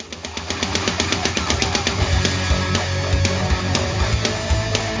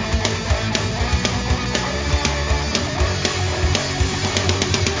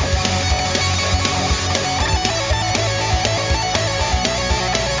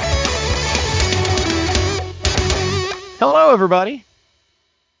Hello, everybody.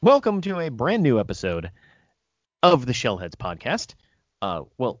 Welcome to a brand new episode of the Shellheads podcast.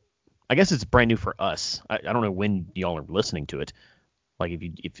 Well, I guess it's brand new for us. I don't know when y'all are listening to it. Like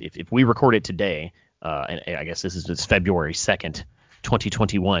if we record it today, and I guess it's February 2nd,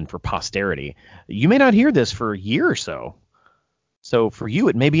 2021 for posterity. You may not hear this for a year or so. So for you,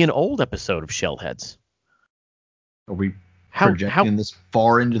 it may be an old episode of Shellheads. Are we projecting this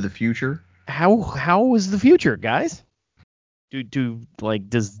far into the future? How is the future, guys?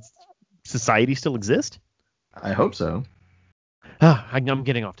 Does society still exist? I hope so. I'm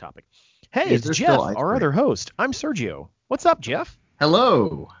getting off topic. Hey, it's Jeff, our other host. I'm Sergio. What's up, Jeff?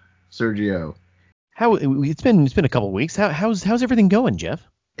 Hello, Sergio. It's been a couple of weeks. How's everything going, Jeff?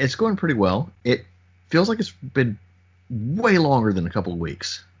 It's going pretty well. It feels like it's been way longer than a couple of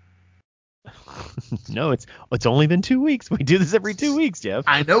weeks. No, it's only been 2 weeks. We do this every 2 weeks, Jeff.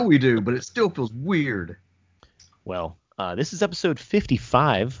 I know we do, but it still feels weird. Well, this is episode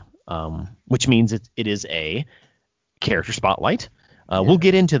 55, which means it is a character spotlight. We'll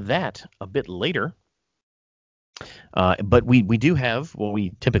get into that a bit later. But we do have, well,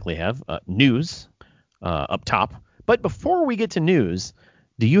 we typically have news up top. But before we get to news,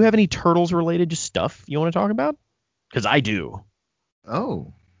 do you have any Turtles-related stuff you want to talk about? Because I do.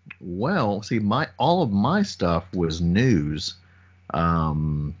 Oh, well, see, all of my stuff was news. I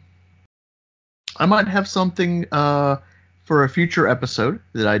might have something for a future episode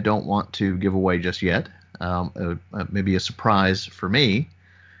that I don't want to give away just yet. Maybe a surprise for me.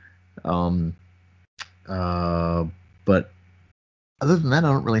 But other than that,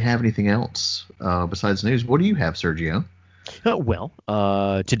 I don't really have anything else besides news. What do you have, Sergio?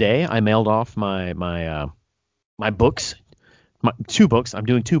 Today I mailed off my books. Two books. I'm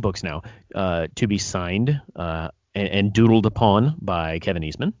doing 2 books now to be signed and doodled upon by Kevin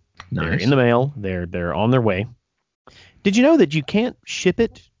Eastman. Nice. They're in the mail. They're on their way. Did you know that you can't ship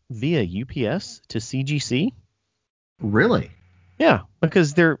it via UPS to CGC? Really? Yeah,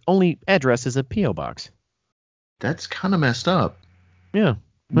 because their only address is a P.O. box. That's kind of messed up. Yeah.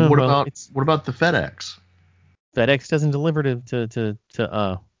 What about the FedEx? FedEx doesn't deliver to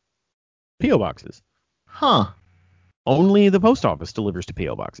P.O. boxes. Huh. Only the post office delivers to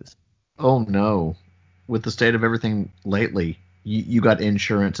P.O. boxes. Oh, no. With the state of everything lately, you got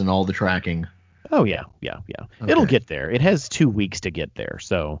insurance and all the tracking. Oh, yeah. Okay. It'll get there. It has 2 weeks to get there,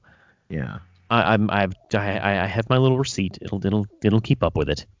 so yeah. I have my little receipt. It'll keep up with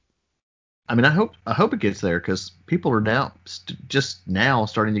it. I mean, I hope it gets there because people are now just now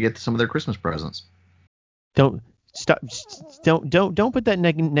starting to get some of their Christmas presents. Don't put that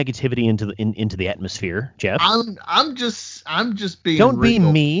negativity into the atmosphere, Jeff. I'm just being. Don't real. be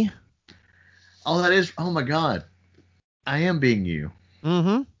me. Oh, that is. Oh my God, I am being you.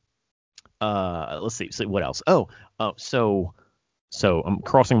 Mm-hmm. Let's see. So what else? So I'm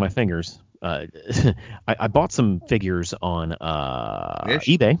crossing my fingers. I bought some figures on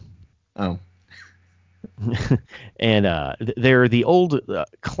eBay. Oh. And they're the old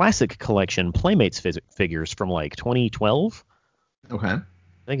classic collection Playmates figures from like 2012. Okay. I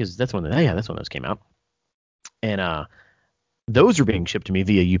think that's when those came out. And those are being shipped to me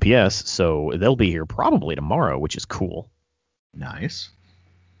via UPS, so they'll be here probably tomorrow, which is cool. Nice.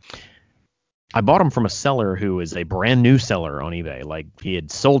 I bought them from a seller who is a brand new seller on eBay. Like he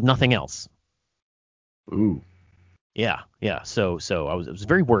had sold nothing else. Ooh. Yeah. So I was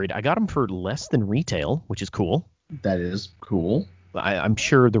very worried. I got them for less than retail, which is cool. That is cool. I'm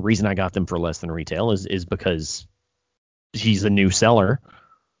sure the reason I got them for less than retail is because he's a new seller.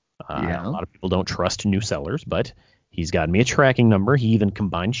 Yeah. A lot of people don't trust new sellers, but he's got me a tracking number. He even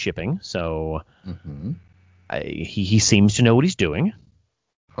combined shipping, so he seems to know what he's doing.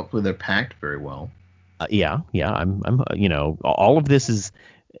 Hopefully they're packed very well. Yeah. I'm all of this is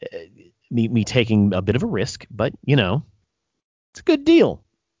me taking a bit of a risk, but it's a good deal.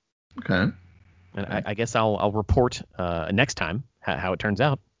 Okay. And I guess I'll report next time how it turns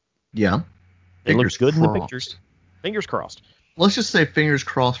out. Yeah. It looks good in the pictures. Fingers crossed. Let's just say fingers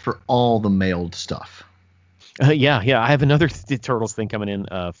crossed for all the mailed stuff. Yeah. I have another Turtles thing coming in.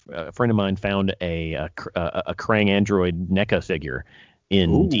 A friend of mine found a Krang Android NECA figure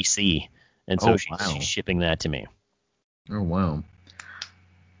in DC, and so she's shipping that to me. Oh wow.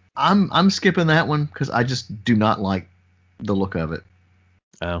 I'm skipping that one because I just do not like the look of it.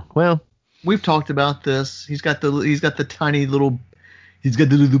 Oh well. We've talked about this. He's got the little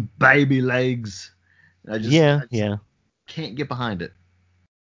baby legs. I just can't get behind it.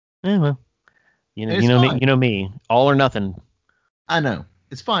 Yeah, well, you know me, all or nothing. I know.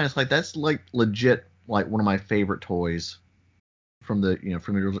 It's fine. It's like that's like legit like one of my favorite toys from the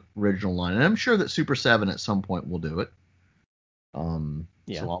from the original line. And I'm sure that Super 7 at some point will do it.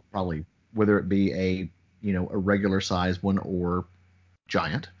 Yeah. So I'll probably, whether it be a regular size one or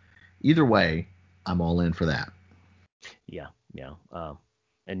giant, either way, I'm all in for that. Yeah. Yeah.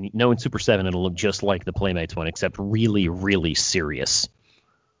 And knowing Super 7, it'll look just like the Playmates one, except really, really serious.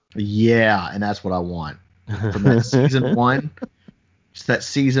 Yeah, and that's what I want from that season one. It's that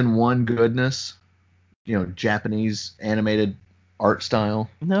season one goodness, Japanese animated art style.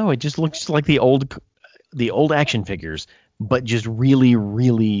 No, it just looks like the old action figures, but just really,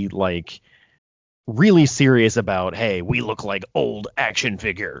 really really serious about, hey, we look like old action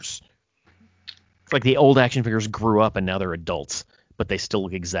figures. It's like the old action figures grew up and now they're adults, but they still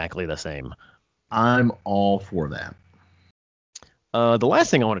look exactly the same. I'm all for that. The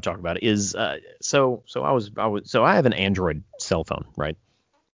last thing I want to talk about is so I have an Android cell phone, right?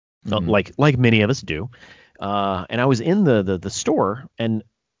 Mm-hmm. Like many of us do. And I was in the store, and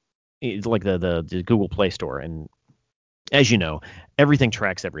it's like the Google Play Store, and as you know, everything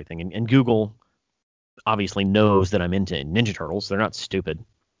tracks everything, and Google obviously knows that I'm into Ninja Turtles. They're not stupid.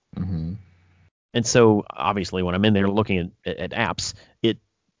 Mm-hmm. And so obviously when I'm in there looking at apps, it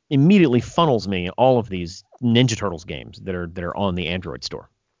immediately funnels me all of these Ninja Turtles games that are on the Android store.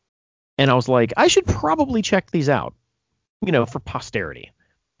 And I was like, I should probably check these out, for posterity.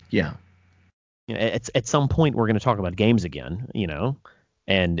 Yeah. At some point we're going to talk about games again,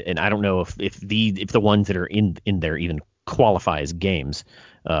 and I don't know if the ones that are in there even qualify as games.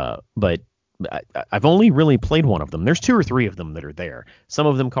 But I've only really played one of them. There's two or three of them that are there. Some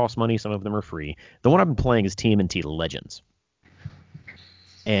of them cost money, some of them are free. The one I've been playing is TMNT Legends,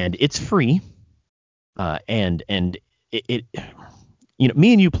 and it's free. And it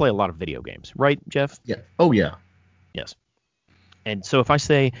me and you play a lot of video games, right, Jeff? Yeah. Oh yeah. Yes. And so if I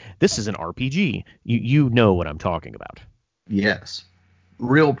say this is an RPG, you know what I'm talking about. Yes.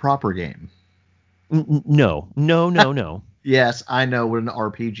 Real proper game. No. Yes, I know what an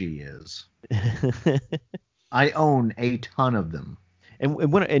RPG is. I own a ton of them. And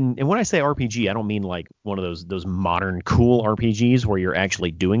when I say RPG, I don't mean like one of those modern cool RPGs where you're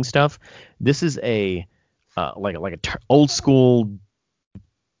actually doing stuff. This is a old school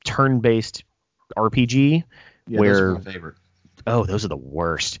turn-based RPG Yeah, those are where my favorite. those are the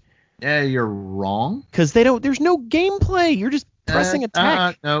worst Yeah, you're wrong. because there's no gameplay. You're just pressing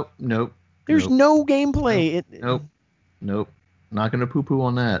attack. Nope, nope, There's nope, no nope, gameplay. nope, nope. Not gonna poo-poo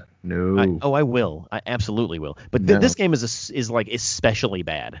on that. No, I will. I absolutely will. But no. this game is like especially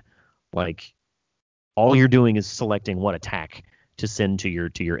bad. Like all you're doing is selecting what attack to send to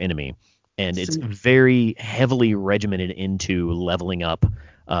your enemy, and it's See, very heavily regimented into leveling up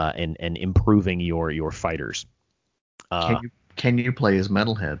and improving your fighters. can Uh, you can you play as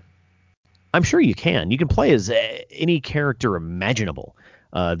Metalhead? I'm sure you can. You can play as any character imaginable.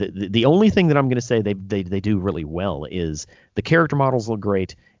 The only thing that I'm going to say they do really well is the character models look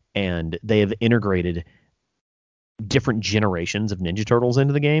great, and they have integrated different generations of Ninja Turtles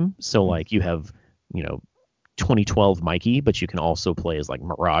into the game. So like you have, you know, 2012 Mikey, but you can also play as like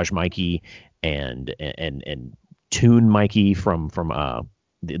Mirage Mikey and Toon Mikey from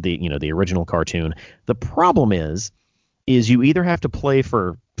the original cartoon. The problem is you either have to play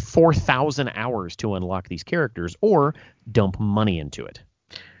for 4,000 hours to unlock these characters or dump money into it.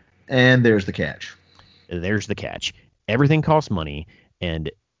 And there's the catch. There's the catch. Everything costs money,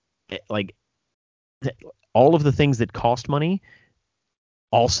 and like all of the things that cost money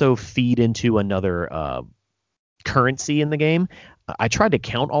also feed into another currency in the game. I tried to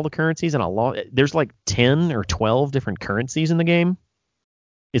count all the currencies, and there's like 10 or 12 different currencies in the game.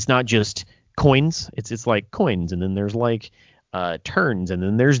 It's not just coins. It's like coins, and then there's like turns, and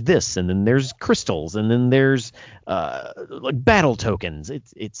then there's this, and then there's crystals, and then there's like battle tokens.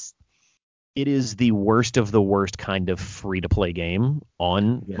 It is the worst of the worst kind of free to play game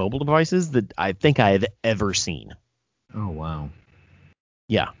on Yeah. mobile devices that I think I've ever seen. Oh wow.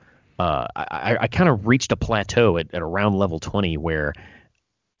 Yeah. I kind of reached a plateau at around level 20 where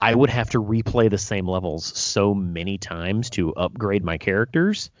I would have to replay the same levels so many times to upgrade my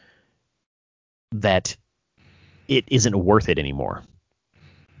characters that it isn't worth it anymore.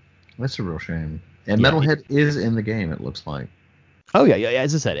 That's a real shame. And Yeah. Metalhead is in the game, it looks like. Oh yeah.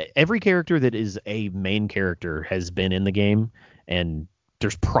 As I said, every character that is a main character has been in the game, and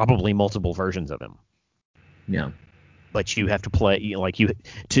there's probably multiple versions of him. Yeah. But you have to play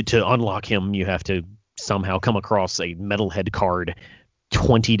to unlock him. You have to somehow come across a Metalhead card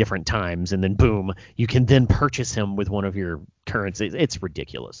 20 different times, and then boom, you can then purchase him with one of your currencies. It's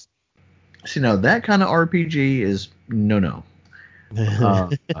ridiculous. See, now that kind of RPG is no. Uh,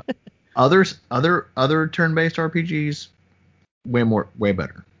 other turn-based RPGs, way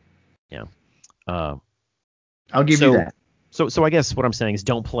better. Yeah. Uh, I'll give you so that. So I guess what I'm saying is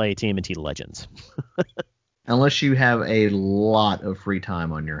don't play TMNT Legends. Unless you have a lot of free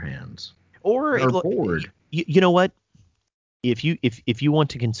time on your hands. Or Or look, bored. you know what? If you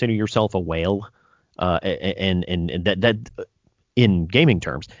want to consider yourself a whale, and that in gaming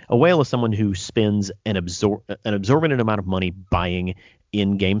terms, a whale is someone who spends an absorbent amount of money buying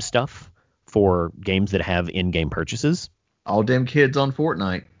in-game stuff for games that have in-game purchases. All them kids on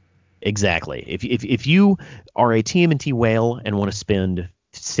Fortnite. Exactly. If you are a TMNT whale and want to spend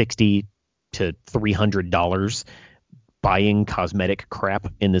 $60 to $300 buying cosmetic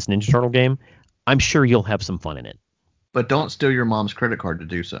crap in this Ninja Turtle game, I'm sure you'll have some fun in it. But don't steal your mom's credit card to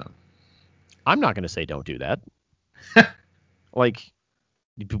do so. I'm not going to say don't do that. Like,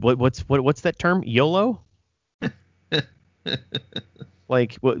 what's that term? YOLO?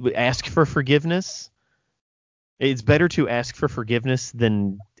 Like, ask for forgiveness? It's better to ask for forgiveness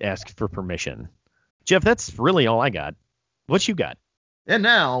than ask for permission. Jeff, that's really all I got. What you got? And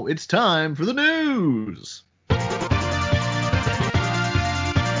now it's time for the news.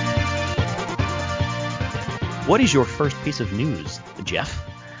 What is your first piece of news, Jeff?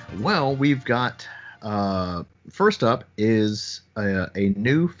 Well, we've got first up is a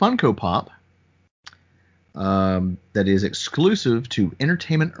new Funko Pop that is exclusive to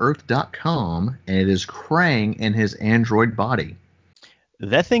EntertainmentEarth.com, and it is Krang in his android body.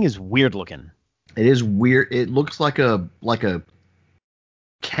 That thing is weird looking. It is weird. It looks like a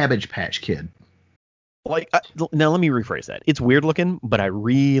Cabbage Patch Kid. Like, now let me rephrase that. It's weird looking, but I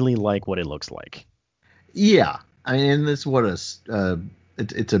really like what it looks like. Yeah, I mean, this what it's a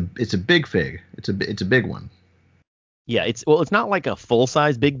big fig. It's a big one. Yeah, it's not like a full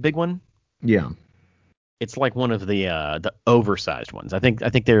size big one. Yeah. It's like one of the oversized ones. I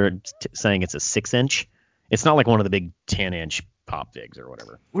think they're saying it's a 6-inch. It's not like one of the big 10-inch pop figs or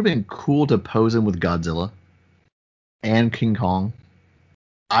whatever. Would have been cool to pose him with Godzilla and King Kong.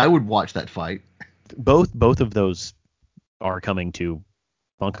 I would watch that fight. Both of those are coming to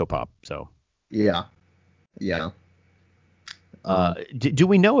Funko Pop. So yeah. Do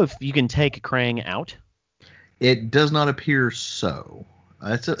we know if you can take Krang out? It does not appear so.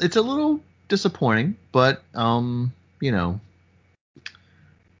 It's a little disappointing, but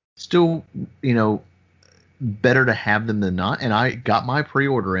still, better to have them than not. And I got my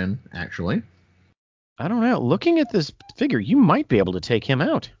pre-order in, actually. I don't know. Looking at this figure, you might be able to take him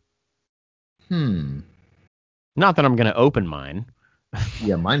out. Not that I'm going to open mine.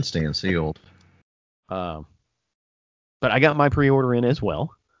 Yeah, mine's staying sealed. But I got my pre-order in as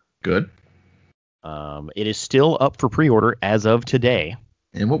well. Good. It is still up for pre-order as of today.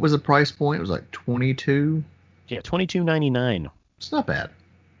 And what was the price point? It was like $22. Yeah, $22.99. It's not bad.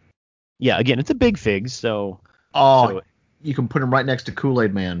 Yeah, again, it's a big fig, so. You can put him right next to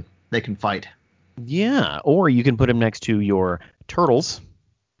Kool-Aid Man. They can fight. Yeah, or you can put him next to your turtles.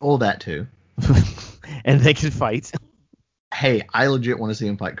 Oh, that too. And they can fight. Hey, I legit want to see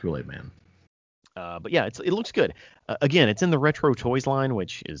him fight Kool-Aid Man. But yeah, it looks good. Again, it's in the Retro Toys line,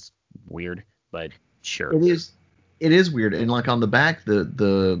 which is weird, but sure. It is weird, and like on the back,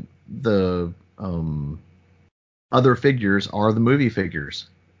 the other figures are the movie figures,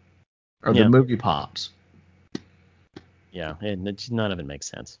 or the movie pops. Yeah, and none of it makes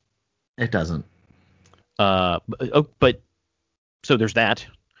sense. It doesn't. But so there's that.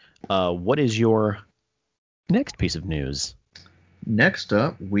 What is your next piece of news? Next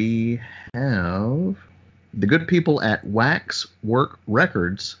up, we have the good people at Waxwork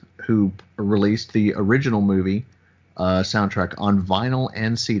Records, who released the original movie soundtrack on vinyl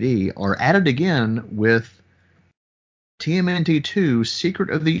and CD, are at it again with TMNT 2 Secret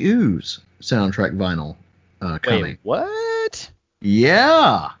of the Ooze soundtrack vinyl coming. Wait, what?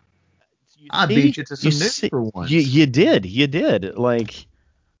 Yeah. I beat you to some news for once. You did. Like,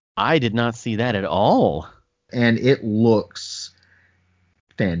 I did not see that at all. And it looks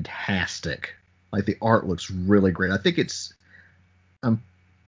fantastic. Like, the art looks really great. I think it's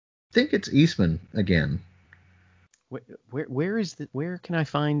Eastman again. Where is the? Where can I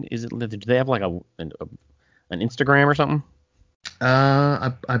find? Is it? Do they have like an Instagram or something?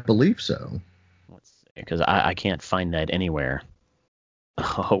 I believe so. Let's see, because I can't find that anywhere.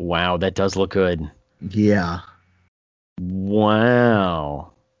 Oh wow, that does look good. Yeah.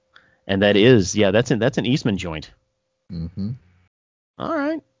 Wow. And that is, that's an Eastman joint. Mm-hmm. All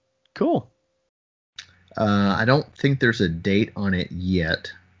right. Cool. I don't think there's a date on it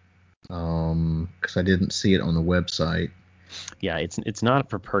yet. Because I didn't see it on the website. Yeah, it's not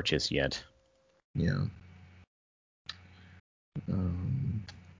for purchase yet. Yeah.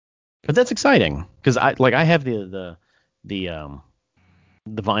 But that's exciting because I have the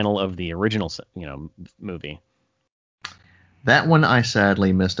vinyl of the original movie. That one I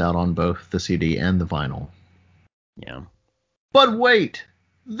sadly missed out on both the CD and the vinyl. Yeah. But wait,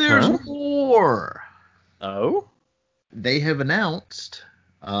 there's Huh? more. Oh? They have announced.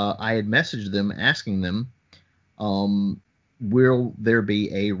 I had messaged them asking them, will there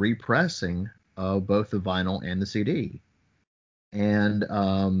be a repressing of both the vinyl and the CD? And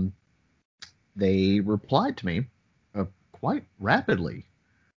they replied to me quite rapidly.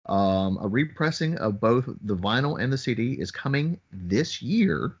 A repressing of both the vinyl and the CD is coming this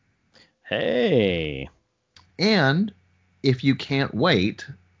year. Hey. And if you can't wait,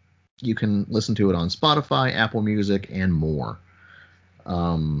 you can listen to it on Spotify, Apple Music, and more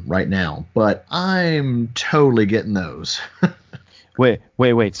right now. But I'm totally getting those. Wait.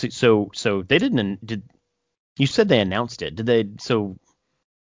 So they did you said they announced it? Did they? So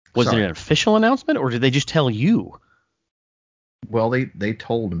was it Sorry. an official announcement, or did they just tell you? Well, they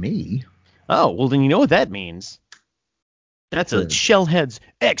told me. Oh, well then you know what that means. That's a The Shellheads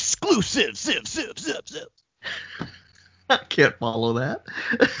exclusive. Zip. I can't follow that.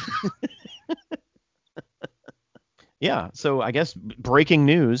 Yeah. So I guess breaking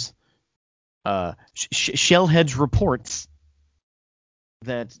news. Shellheads reports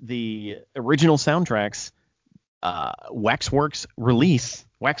that the original soundtracks Waxwork release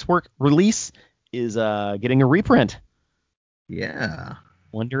is getting a reprint. Yeah,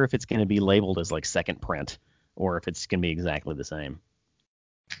 Wonder if it's going to be labeled as like second print or if it's going to be exactly the same.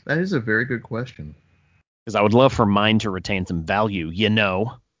 that is a very good question. Because I would love for mine to retain some value, you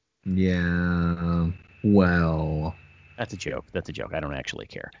know. Yeah, well, That's a joke. That's a joke. I don't actually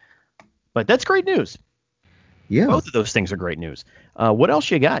care. But that's great news. yeah. Both of those things are great news. What else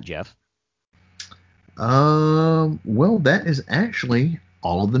you got, Jeff? Well, that is actually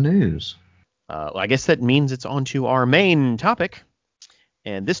all of the news. I guess that means it's on to our main topic.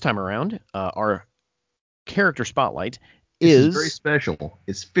 And this time around, our character spotlight This is very is. special.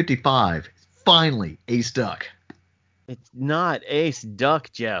 It's 55. Finally, Ace Duck. It's not Ace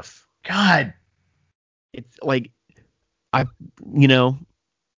Duck, Jeff. God, It's like I, you know,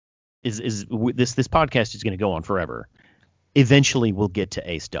 this podcast is going to go on forever. Eventually, we'll get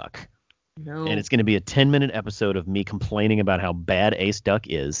to Ace Duck, you and know, it's going to be a 10-minute episode of me complaining about how bad Ace Duck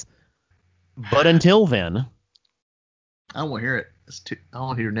is. But until then, I don't want to hear it. I don't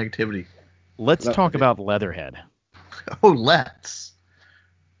want to hear negativity. let's talk about Leatherhead. Oh, let's.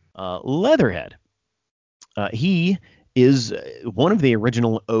 Leatherhead. He is one of the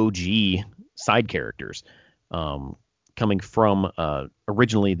original OG side characters, coming from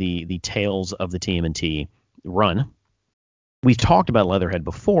originally the Tales of the TMNT run. We've talked about Leatherhead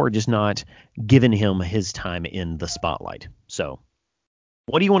before, just not given him his time in the spotlight. So,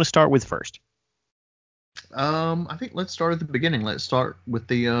 what do you want to start with first? I think let's start at the beginning. Let's start with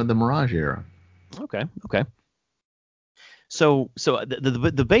the Mirage era. Okay. So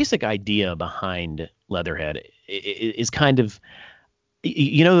the basic idea behind Leatherhead is kind of,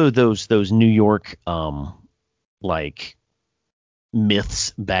 you know, those New York like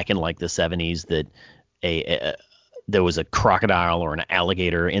myths back in like the 70s that there was a crocodile or an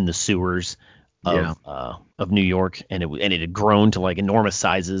alligator in the sewers Yeah. of New York, and it had grown to like enormous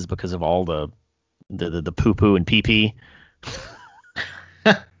sizes because of all the poo poo and pee pee.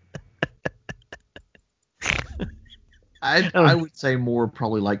 I would say more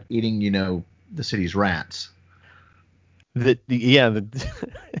probably like eating, the city's rats. Yeah, I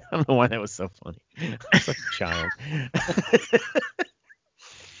don't know why that was so funny. I'm such a child.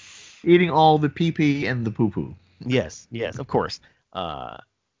 Eating all the pee pee and the poo poo. Yes, of course. Uh,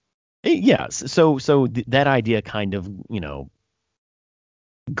 yes. That idea kind of,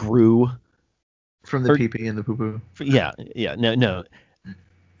 grew. From the Or pee pee and the poo poo. yeah. No.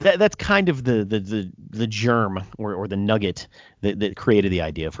 That's kind of the germ or the nugget that created the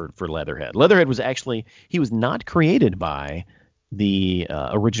idea for Leatherhead. Leatherhead was actually, he was not created by the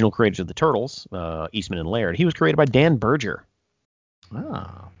original creators of the Turtles, Eastman and Laird. He was created by Dan Berger.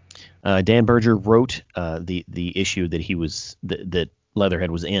 Ah. Dan Berger wrote the issue that Leatherhead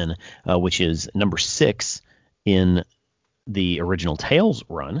was in, which is number 6 in the original Tales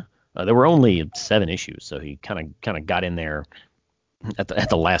run. There were only 7 issues, so he kind of got in there at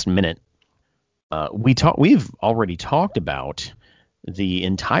the last minute. We've already talked about the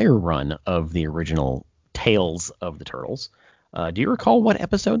entire run of the original Tales of the Turtles. Do you recall what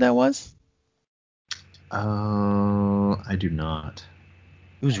episode that was? I do not.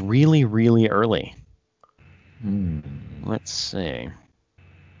 It was really, really early. Hmm. Let's see.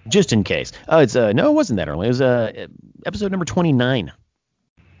 Just in case. No, it wasn't that early. It was episode number 29.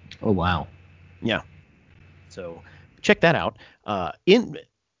 Oh, wow. Yeah. So check that out. In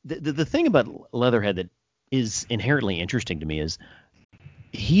the thing about Leatherhead that is inherently interesting to me is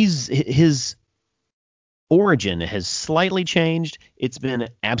his origin has slightly changed. It's been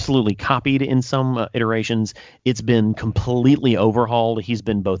absolutely copied in some iterations. It's been completely overhauled. He's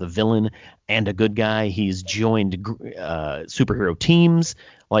been both a villain and a good guy. He's joined superhero teams.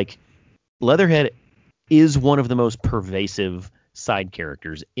 Like, Leatherhead is one of the most pervasive side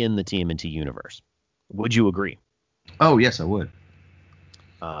characters in the TMNT universe. Would you agree? Oh, yes, I would.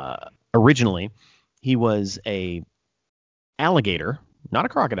 Originally, he was a alligator, not a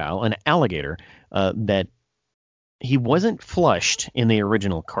crocodile, an alligator that he wasn't flushed in the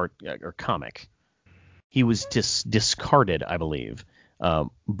original or comic. He was discarded, I believe,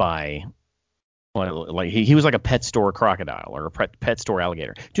 by like he was like a pet store crocodile or a pet store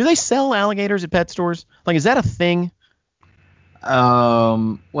alligator. Do they sell alligators at pet stores? Like, is that a thing?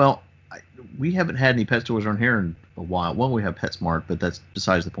 Well, we haven't had any pet stores around here in a while. Well, we have PetSmart, but that's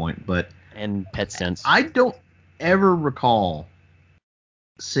besides the point. But And PetSense. I don't ever recall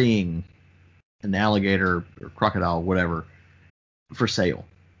seeing an alligator or crocodile, whatever, for sale.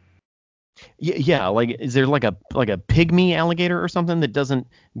 Yeah, like, is there like a pygmy alligator or something that doesn't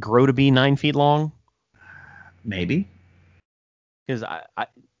grow to be 9 feet long? Maybe. Because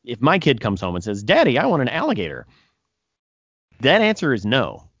if my kid comes home and says, "Daddy, I want an alligator," that answer is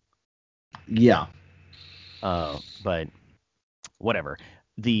no. Yeah. But whatever.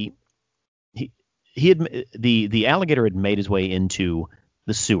 The alligator had made his way into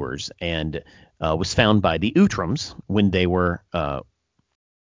the sewers and was found by the Utrams when they were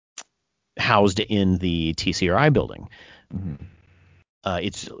housed in the TCRI building. Mm-hmm.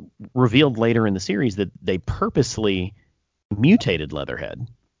 It's revealed later in the series that they purposely mutated Leatherhead,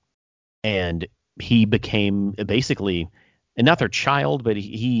 and he became basically, and not their child, but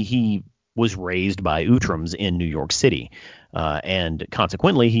he was raised by Utrams in New York City, and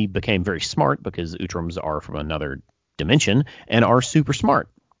consequently he became very smart because Utrams are from another dimension and are super smart.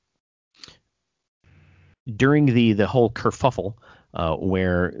 During the whole kerfuffle,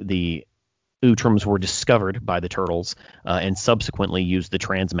 where the Utrams were discovered by the Turtles and subsequently used the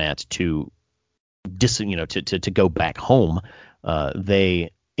transmat to to go back home,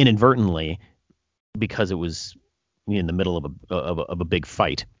 they inadvertently, because it was in the middle of a big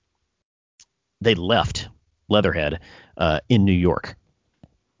fight, they left Leatherhead in New York.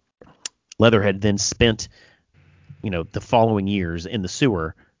 Leatherhead then spent the following years in the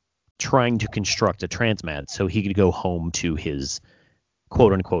sewer trying to construct a transmat so he could go home to his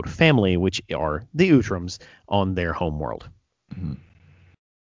quote unquote family, which are the Utrams on their home world. Mm-hmm.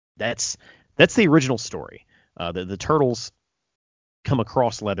 That's the original story. The Turtles come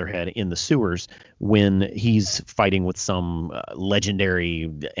across Leatherhead in the sewers when he's fighting with some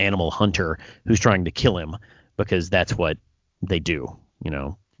legendary animal hunter who's trying to kill him, because that's what they do.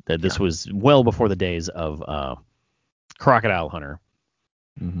 That this was well before the days of Crocodile Hunter.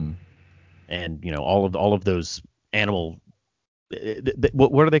 Mm-hmm. And all of those animal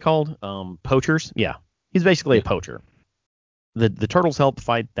what are they called? Poachers? Yeah. He's basically a poacher. The Turtles help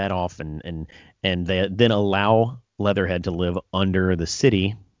fight that off, and they then allow Leatherhead to live under the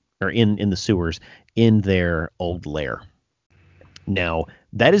city, or in the sewers, in their old lair. Now,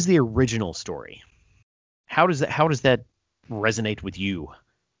 that is the original story. How does that resonate with you,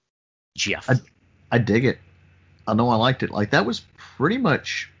 Jeff? I dig it. I know I liked it. Like, that was pretty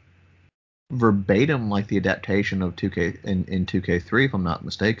much verbatim like the adaptation of 2K in 2K3, if I'm not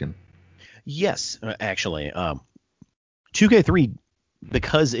mistaken. Yes, actually. 2K3,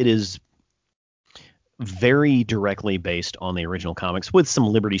 because it is very directly based on the original comics with some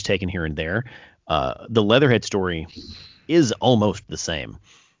liberties taken here and there, the Leatherhead story is almost the same.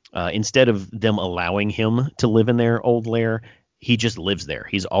 Instead of them allowing him to live in their old lair, he just lives there.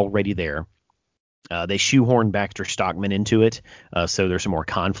 He's already there. They shoehorn Baxter Stockman into it, so there's some more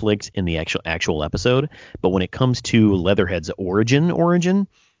conflict in the actual episode. But when it comes to Leatherhead's origin,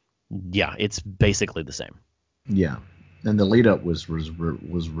 yeah, it's basically the same. Yeah, and the lead up was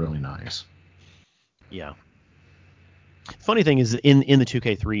really nice. Yeah. Funny thing is, in the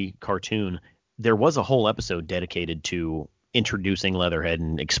 2K3 cartoon, there was a whole episode dedicated to introducing Leatherhead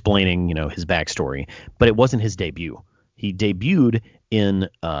and explaining, his backstory, but it wasn't his debut. He debuted in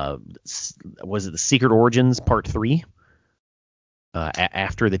was it the Secret Origins Part 3?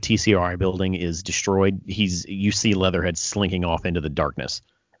 After the TCRI building is destroyed, you see Leatherhead slinking off into the darkness.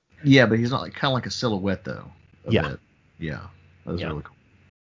 Yeah, but he's not kind of like a silhouette though. Yeah. Yeah. That was really cool.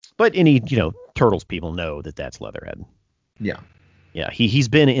 But any Turtles people know that that's Leatherhead. Yeah. Yeah, he's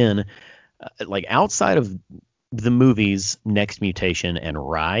been in like, outside of the movies Next Mutation and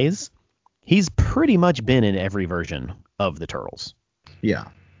Rise, he's pretty much been in every version of the Turtles. Yeah.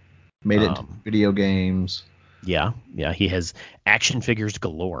 Made it into Um, video games. yeah, yeah, he has action figures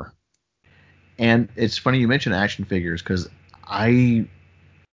galore. And it's funny you mentioned action figures because I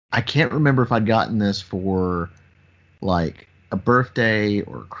I can't remember if I'd gotten this for like a birthday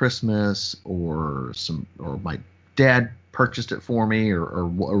or Christmas or my dad purchased it for me or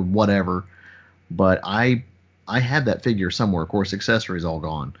whatever. But I had that figure somewhere. Of course, accessories all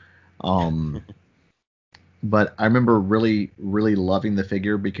gone. Um, but I remember really really loving the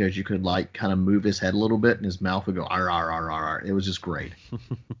figure because you could like kind of move his head a little bit and his mouth would go ar ar ar ar. Ar. It was just great.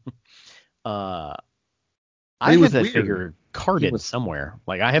 uh, But I he have was that weird. figure He carded was somewhere.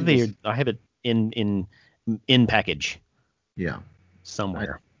 Like he was I have it in package yeah. I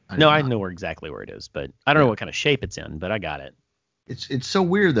somewhere. I No, did I not. know exactly where it is, but I don't know Yeah. what kind of shape it's in, but I got it. It's so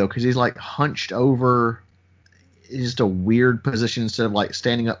weird though because he's like hunched over. It's just a weird position instead of like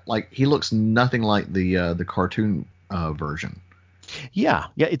standing up. Like he looks nothing like the cartoon version. Yeah,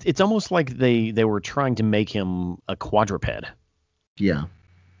 yeah, it's almost like they were trying to make him a quadruped, Yeah,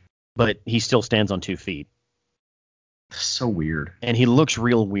 but he still stands on 2 feet, so weird. and he looks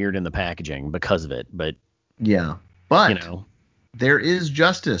real weird in the packaging because of it. But Yeah, you but know, there is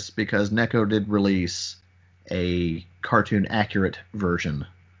justice because Neko did release a cartoon accurate version,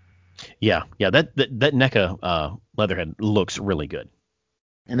 yeah, yeah, that NECA Leatherhead looks really good.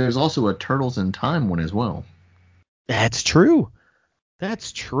 and there's also a Turtles in Time one as well. That's true.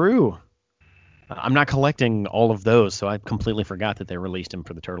 That's true. I'm not collecting all of those, so I completely forgot that they released him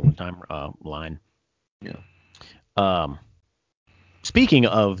for the Turtle in Time line. Yeah. Um, Speaking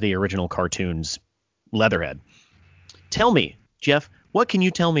of the original cartoons, Leatherhead, tell me, Jeff, what can you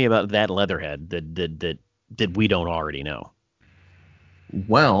tell me about that Leatherhead that we don't already know?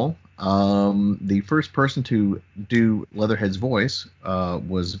 Well, the first person to do Leatherhead's voice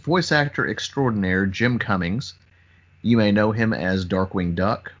was voice actor extraordinaire Jim Cummings. You may know him as Darkwing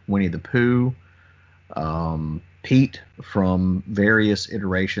Duck, Winnie the Pooh, Pete from various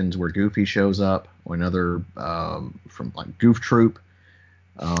iterations where Goofy shows up, or another from like Goof Troop.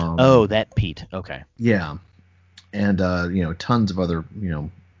 Oh, Um, that Pete. Okay. yeah, and tons of other.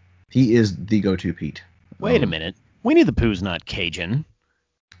 He is the go-to Pete. Wait a Um, minute. Winnie the Pooh's not Cajun.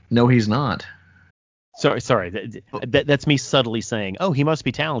 no, he's not. Sorry. But That's me subtly saying, oh, he must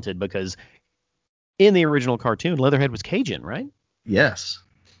be talented because in the original cartoon, Leatherhead was Cajun, right? yes,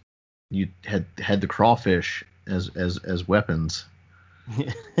 you had the crawfish as weapons.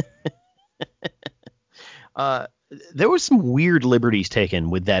 uh, there was some weird liberties taken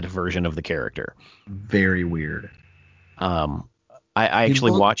with that version of the character. Very weird. Um, I He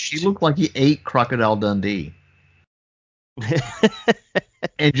actually looked he watched. looked like he ate Crocodile Dundee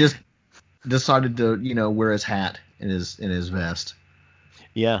and just decided to wear his hat and his vest.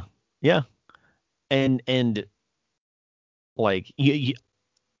 Yeah, yeah, and like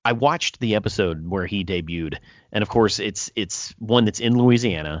I watched the episode where he debuted, and of course it's one that's in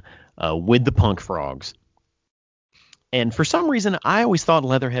Louisiana with the punk frogs. And for some reason, I always thought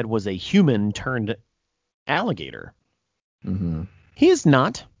Leatherhead was a human turned alligator. Hmm. He is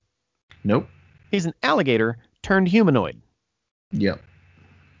not. Nope. He's an alligator turned humanoid, Yep.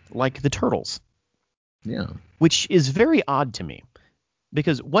 like the turtles, Yeah. which is very odd to me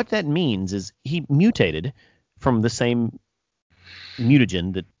because what that means is he mutated from the same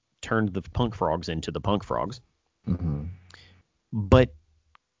mutagen that turned the punk frogs into the punk frogs, Hmm. but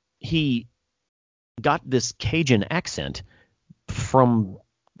he got this Cajun accent from,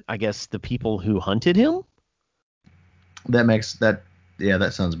 I guess, the people who hunted him. That makes that. Yeah,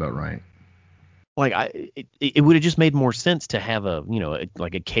 that sounds about right. Like it would have just made more sense to have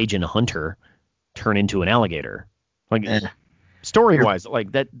like a Cajun hunter turn into an alligator. Like Eh, story you're wise,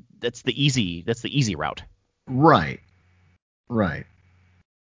 like that's the easy route. right. Right.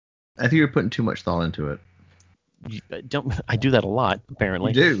 I think you're putting too much thought into it. Don't I do that a lot You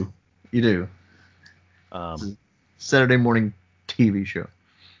apparently. do. You do. It's Um, a Saturday morning TV show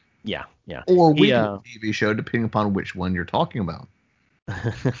yeah, yeah. or He weekly TV show, depending upon which one you're talking about.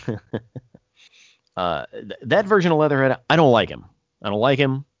 that version of Leatherhead, I don't like him. I don't like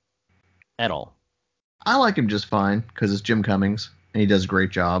him at all. I like him just fine because it's Jim Cummings and he does a great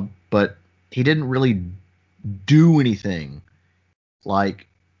job, but he didn't really do anything. Like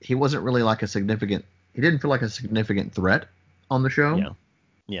he wasn't really like a significant. He didn't feel like a significant threat on the show. Yeah,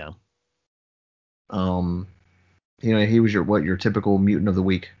 yeah. Um, he was your typical mutant of the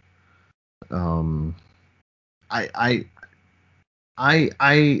week. Um, I I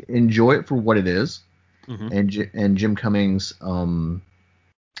I enjoy it for what it is, Hmm. and Jim Cummings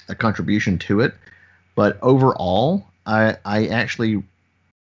a contribution to it, but overall I actually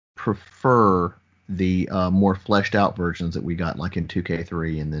prefer the more fleshed out versions that we got, like in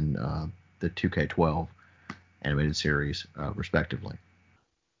 2K3 and then the 2K12 animated series, respectively.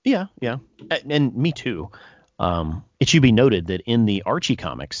 Yeah, yeah, and me too. It should be noted that in the Archie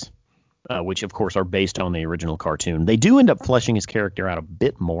comics, which of course are based on the original cartoon, they do end up fleshing his character out a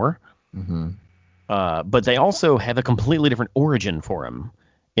bit more. Mm-hmm. But they also have a completely different origin for him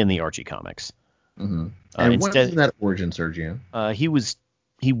in the Archie comics. Mm-hmm. And what is that origin, Sergio?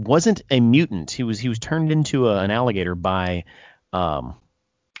 He wasn't a mutant. He was turned into an alligator by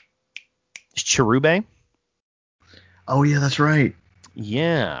Cherube. Oh yeah, that's right.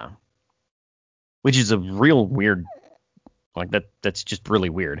 Yeah, which is a real weird. Like that's just really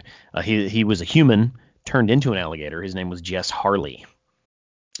weird. He was a human turned into an alligator. His name was Jess Harley.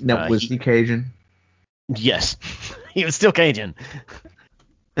 Now, was he Cajun? Yes, he was still Cajun.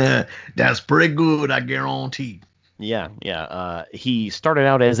 That's pretty good, I guarantee. Yeah. He started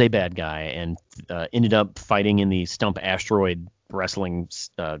out as a bad guy and ended up fighting in the Stump Asteroid Wrestling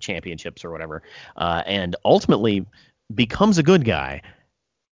Championships or whatever, and ultimately becomes a good guy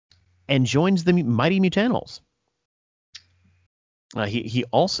and joins the Mighty Mutanimals. He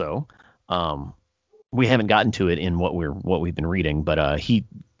also, we haven't gotten to it in what we've been reading, but he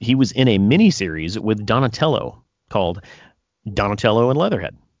was in a miniseries with Donatello called Donatello and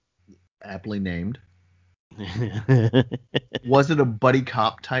Leatherhead. Aptly named. Was it a buddy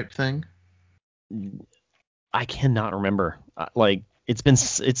cop type thing? I cannot remember.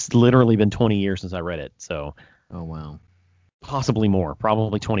 It's literally been 20 years since I read it, so. Oh wow. Possibly more,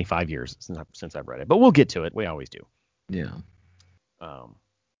 probably 25 years since I've read it, but we'll get to it. We always do. Yeah.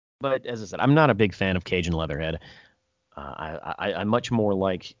 But as I said, I'm not a big fan of Cajun Leatherhead. I'm much more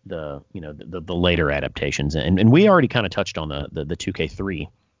like the later adaptations, and we already kind of touched on the 2K3,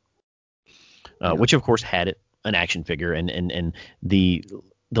 which of course had an action figure, and the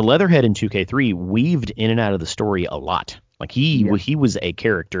Leatherhead in 2K3 weaved in and out of the story a lot. Like he was a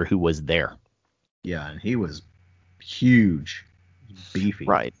character who was there. Yeah, and he was huge, beefy.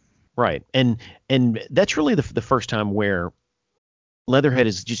 Right, and that's really the first time where Leatherhead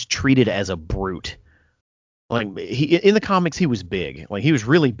is just treated as a brute. Like in the comics, he was big. Like he was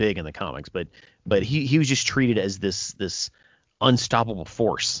really big in the comics, but he was just treated as this unstoppable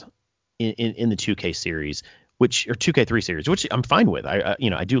force in the 2K series, or 2K3 series, which I'm fine with. I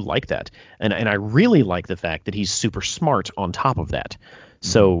do like that, and I really like the fact that he's super smart on top of that.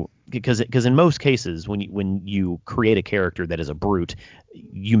 So because in most cases when you create a character that is a brute,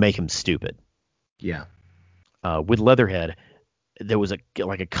 you make him stupid. Yeah. With Leatherhead, there was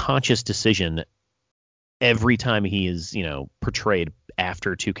a conscious decision every time he is, portrayed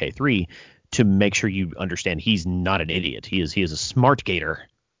after 2K3 to make sure you understand he's not an idiot. He is a smart gator.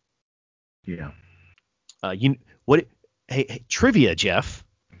 Yeah. Hey, trivia, Jeff.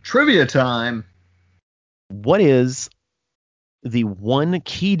 Trivia time. What is the one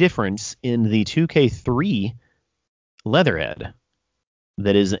key difference in the 2K3 Leatherhead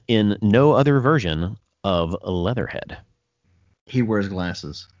that is in no other version of Leatherhead? He wears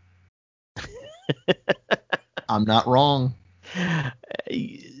glasses. I'm not wrong.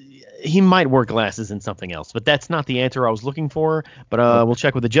 He might wear glasses in something else, but that's not the answer I was looking for. But we'll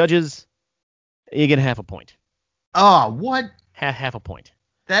check with the judges. You get half a point. Oh, what? Half a point.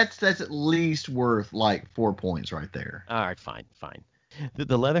 That's at least worth like 4 points right there. All right, fine.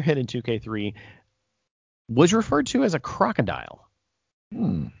 The Leatherhead in 2K3 was referred to as a crocodile.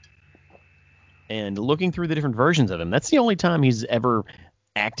 And looking through the different versions of him, that's the only time he's ever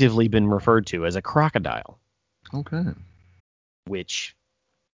actively been referred to as a crocodile. Okay.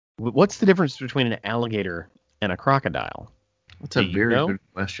 What's the difference between an alligator and a crocodile? That's a very good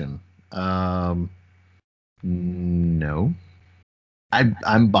question. No.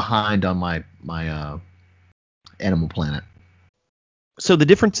 I'm behind on my Animal Planet. So the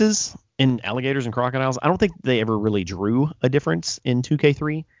differences in alligators and crocodiles, I don't think they ever really drew a difference in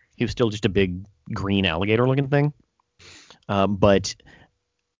 2K3. He was still just a big green alligator looking thing. But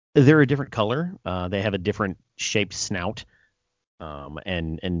they're a different color. They have a different shaped snout.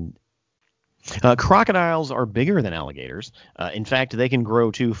 And crocodiles are bigger than alligators. In fact, they can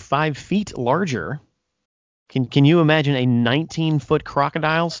grow to 5 feet larger. Can you imagine a 19-foot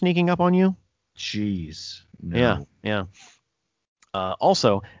crocodile sneaking up on you? Jeez. No. Yeah.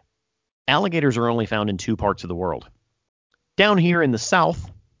 Also, alligators are only found in 2 parts of the world. Down here in the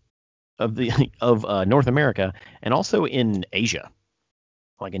south of North America, and also in Asia,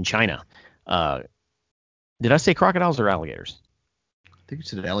 like in China. Did I say crocodiles or alligators? I think you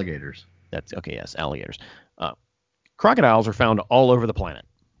said alligators. That's okay. Yes, alligators. Crocodiles are found all over the planet.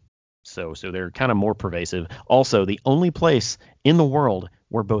 So they're kind of more pervasive. Also, the only place in the world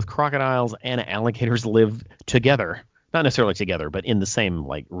where both crocodiles and alligators live together. Not necessarily together, but in the same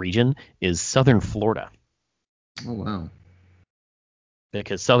like region, is southern Florida. Oh, wow.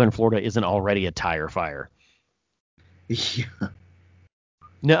 Because southern Florida isn't already a tire fire. Yeah.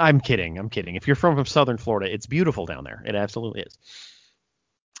 No, I'm kidding. I'm kidding. If you're from southern Florida, it's beautiful down there. It absolutely is.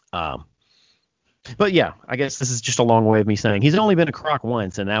 But yeah, I guess this is just a long way of me saying he's only been a croc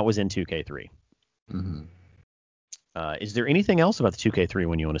once, and that was in 2K3. Mm-hmm. Is there anything else about the 2K3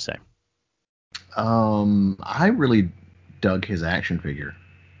 one you want to say? I really dug his action figure.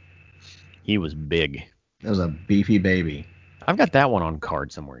 He was big. That was a beefy baby. I've got that one on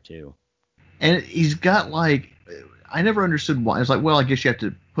card somewhere too. And he's got like, I never understood why. It's like, well, I guess you have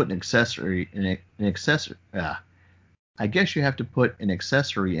to put an accessory, I guess you have to put an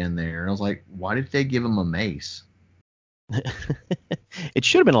accessory in there. And I was like, why did they give him a mace? It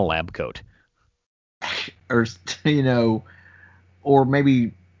should have been a lab coat. Or, or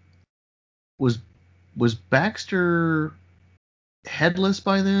maybe was Baxter headless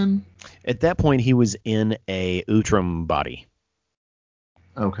by then? At that point, he was in a Utrum body.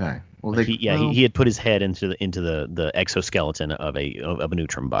 Okay. Well, Like he had put his head into the exoskeleton of an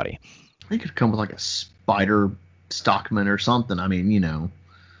Utrum body. He could come with like a spider Stockman or something. I mean, I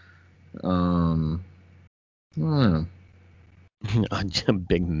don't know. A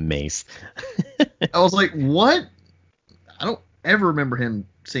big mace. I was like, what? I don't ever remember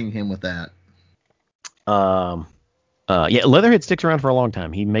seeing him with that. Yeah, Leatherhead sticks around for a long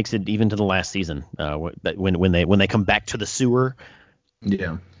time. He makes it even to the last season. When they come back to the sewer.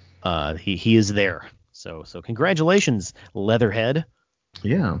 Yeah. He is there. So congratulations, Leatherhead.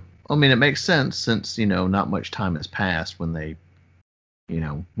 Yeah. I mean, it makes sense since, not much time has passed when they,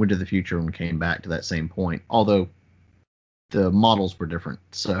 went to the future and came back to that same point. Although the models were different,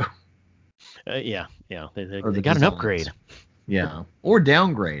 so. Yeah. They Or the got designs. an upgrade. Yeah. Or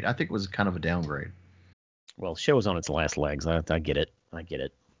downgrade. I think it was kind of a downgrade. Well, show is on its last legs. I get it.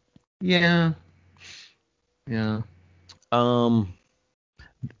 Yeah. Yeah.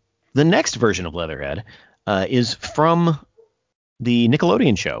 The next version of Leatherhead is from the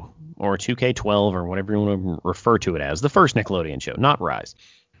Nickelodeon show, or 2K12, or whatever you want to refer to it as, the first Nickelodeon show, not Rise.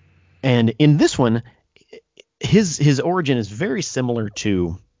 And in this one, his origin is very similar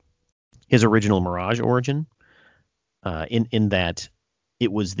to his original Mirage origin, in that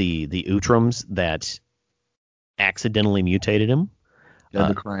it was the Utrums that accidentally mutated him.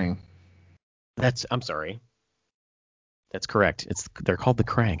 The Krang. I'm sorry. That's correct. They're called the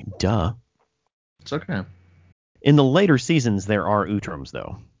Krang. Duh. It's okay. In the later seasons, there are Utrums,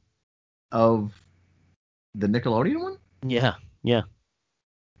 though. Of the Nickelodeon one? Yeah.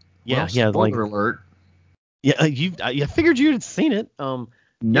 Well, spoiler alert. Yeah, I figured you'd seen it. No.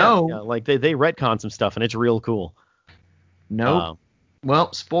 Yeah, like they retcon some stuff, and it's real cool. Nope.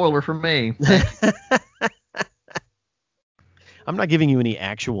 Well, spoiler for me. I'm not giving you any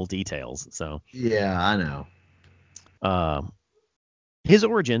actual details, so. Yeah, I know. His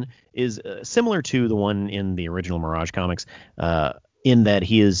origin is similar to the one in the original Mirage comics, in that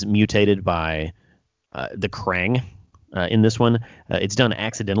he is mutated by the Krang. In this one, it's done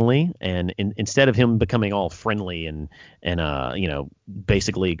accidentally, and instead of him becoming all friendly and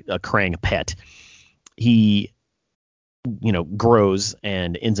basically a Krang pet, he grows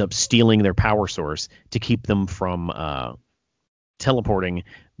and ends up stealing their power source to keep them from teleporting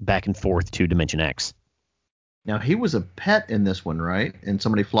back and forth to Dimension X. Now, he was a pet in this one, right? And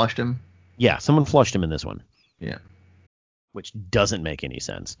somebody flushed him? Yeah, someone flushed him in this one. Yeah. Which doesn't make any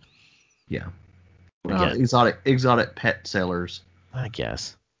sense. Yeah. Well, exotic pet sellers. I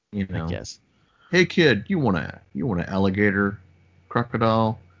guess. I guess. Hey kid, you want an alligator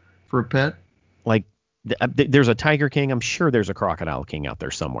crocodile for a pet? Like there's a Tiger King. I'm sure there's a Crocodile King out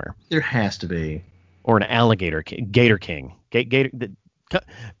there somewhere. There has to be. Or an alligator king, Gator King.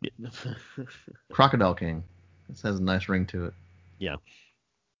 Crocodile King. This has a nice ring to it. Yeah.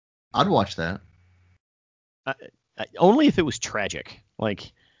 I'd watch that. Only if it was tragic.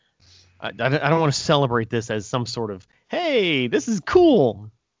 Like, I don't want to celebrate this as some sort of, hey, this is cool.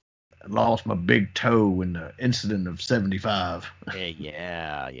 I lost my big toe in the incident of 75.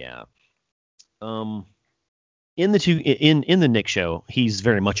 Yeah. In the Nick show, he's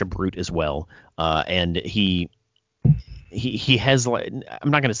very much a brute as well, and he has, like,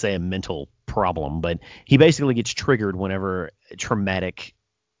 I'm not going to say a mental problem, but he basically gets triggered whenever traumatic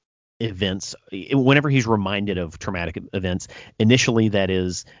events, whenever he's reminded of traumatic events. Initially, that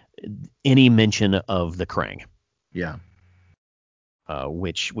is any mention of the Krang. Yeah.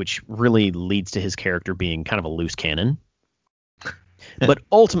 Which really leads to his character being kind of a loose cannon, but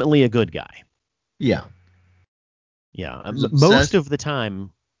ultimately a good guy. Yeah. Yeah. Who's Most obsessed. of the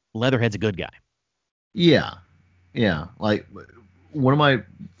time, Leatherhead's a good guy. Yeah, yeah. Like one of my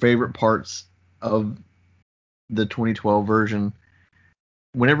favorite parts of the 2012 version.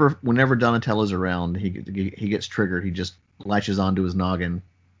 Whenever Donatello's around, he gets triggered. He just latches onto his noggin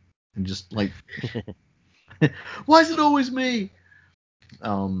and just like, why is it always me?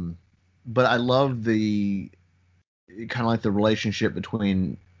 Um, but I love the kind of like the relationship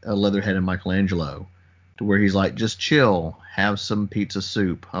between Leatherhead and Michelangelo, to where he's like, just chill, have some pizza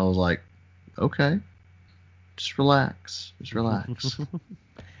soup. I was like, okay, just relax, just relax.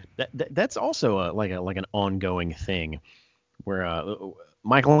 That's also like an ongoing thing where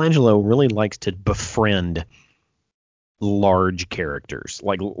Michelangelo really likes to befriend large characters,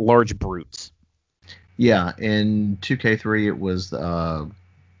 like large brutes. Yeah, in 2K3 it was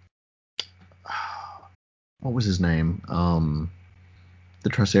what was his name? The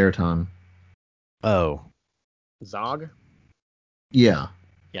Triceraton. Oh, Zog? Yeah,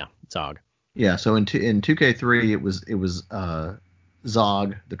 Yeah, Zog. yeah. So in 2K3 it was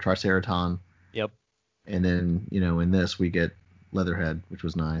Zog the Triceraton, Yep. and then in this we get Leatherhead, which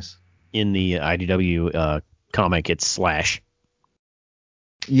was nice. In the IDW comic, it's Slash.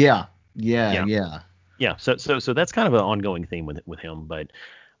 Yeah, yeah, Yeah, yeah. yeah. So that's kind of an ongoing theme with him. But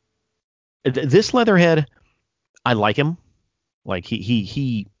this Leatherhead, I like him. Like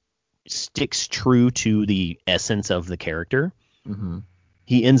he sticks true to the essence of the character. Hmm.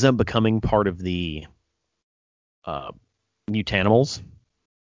 He ends up becoming part of the uh, Mutanimals,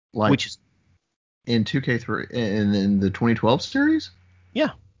 Like which is in 2K3 in the 2012 series. yeah,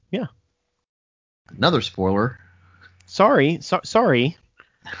 yeah. Another spoiler. Sorry.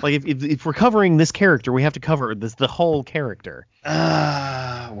 Like if we're covering this character, we have to cover the whole character,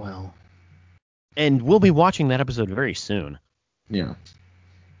 Well, and we'll be watching that episode very soon. yeah.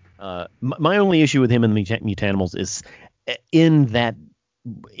 My only issue with him and the Mutanimals is in that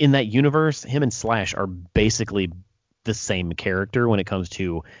in that universe, him and Slash are basically the same character when it comes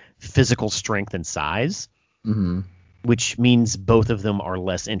to physical strength and size, Hmm. which means both of them are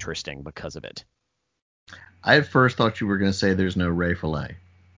less interesting because of it. I at first thought you were going to say there's no Ray Fillet.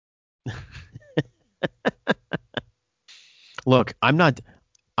 Look, I'm not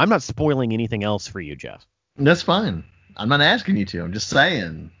spoiling anything else for you, Jeff. That's fine. I'm not asking you to. I'm just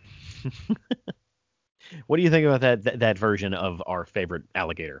saying. What do you think about that version of our favorite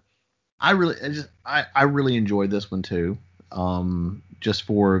alligator? I really enjoyed this one too. Just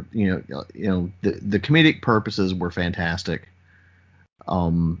for the comedic purposes were fantastic.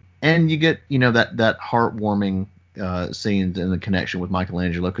 And you get that heartwarming scenes and the connection with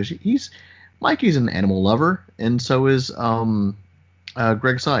Michelangelo, because Mikey's an animal lover, and so is Greg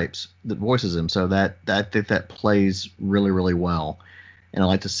Sipes that voices him. So I think that plays really really well, and I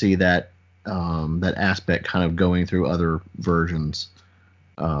like to see that aspect kind of going through other versions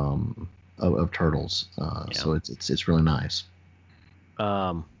of Turtles. Yeah. So it's really nice.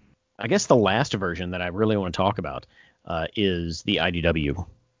 Um, I guess the last version that I really want to talk about is the IDW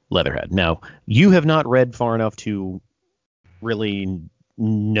Leatherhead. Now, you have not read far enough to really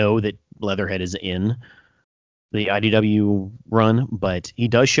know that Leatherhead is in the IDW run, but he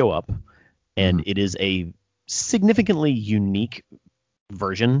does show up, and Hmm. it is a significantly unique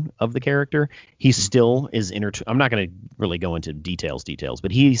version of the character. He still is I'm not going to really go into details,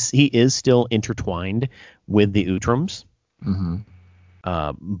 but he is still intertwined with the Utroms. Hmm.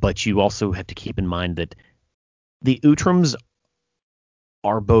 But you also have to keep in mind that the Utroms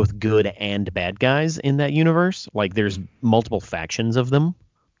are both good and bad guys in that universe. Like there's multiple factions of them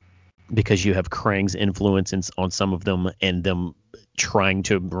because you have Krang's influence on some of them and them trying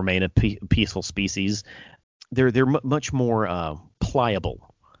to remain a peaceful species. They're much more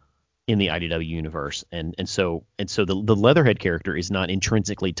pliable in the IDW universe, and so the Leatherhead character is not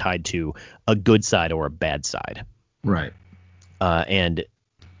intrinsically tied to a good side or a bad side. Right. And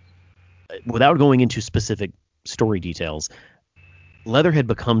without going into specific story details, Leatherhead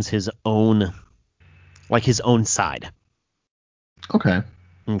becomes his own side. Okay.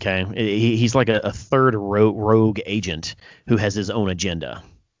 Okay, he's like a third rogue agent who has his own agenda.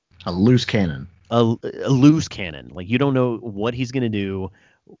 A loose cannon. A loose cannon. Like you don't know what he's gonna do.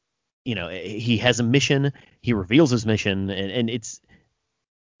 You know, he has a mission. He reveals his mission, and it's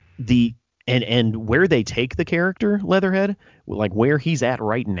the and where they take the character Leatherhead, like where he's at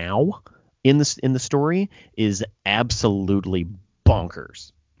right now in the story, is absolutely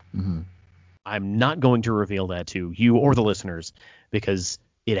bonkers. Hmm. I'm not going to reveal that to you or the listeners because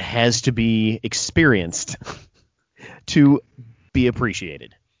it has to be experienced to be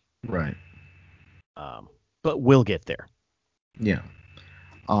appreciated. Right. But we'll get there. Yeah.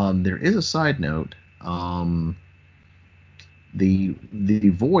 There is a side note. The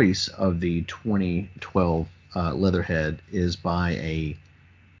voice of the 2012 Leatherhead is by a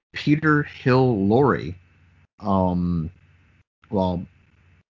Peter Hill Lorre. Well,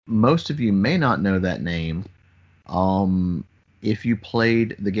 most of you may not know that name. If you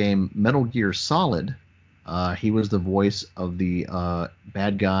played the game Metal Gear Solid, he was the voice of the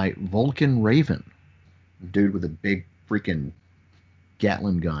bad guy Vulcan Raven, dude with a big freaking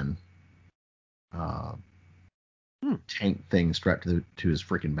Gatling gun, tank thing strapped to his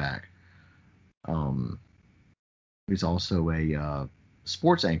freaking back. He's also a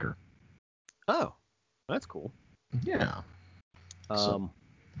sports anchor. Oh, that's cool. Yeah.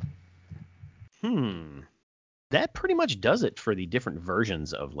 That pretty much does it for the different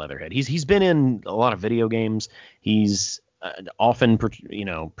versions of Leatherhead. He's been in a lot of video games. He's often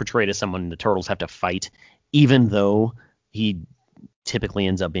portrayed as someone the Turtles have to fight, even though he typically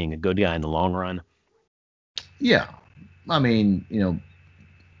ends up being a good guy in the long run. Yeah, I mean,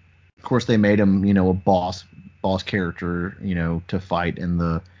 of course they made him, a boss character, to fight in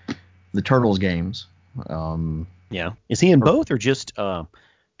the Turtles games. Yeah, is he in both or just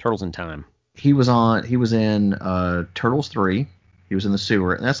Turtles in Time? He was in Turtles 3. He was in the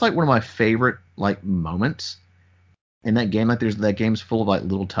sewer, and that's like one of my favorite like moments in that game. Like that game's full of like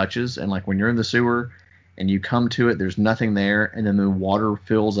little touches, and like when you're in the sewer and you come to it, there's nothing there, and then the water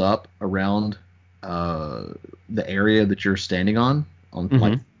fills up around the area that you're standing on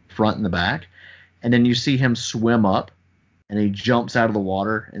like front and the back, and then you see him swim up, and he jumps out of the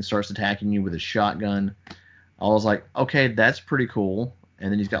water and starts attacking you with his shotgun. I was like, okay, that's pretty cool.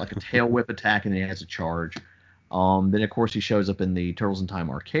 And then he's got like a tail whip attack, and then he has a charge. Then of course he shows up in the Turtles in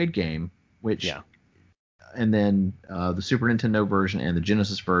Time arcade game, and then the Super Nintendo version and the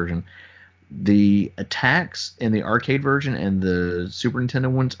Genesis version. The attacks in the arcade version and the Super Nintendo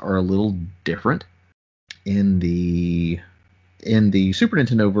ones are a little different. In the Super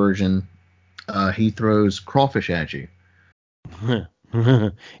Nintendo version, he throws crawfish at you.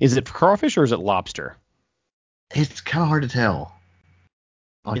 Is it crawfish or is it lobster? It's kind of hard to tell.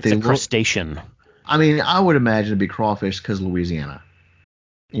 Like it's a crustacean. I mean, I would imagine it'd be crawfish because Louisiana.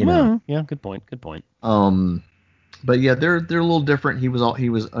 Yeah, good point. But yeah, they're a little different. He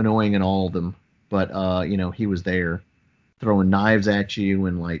was annoying in all of them, but he was there, throwing knives at you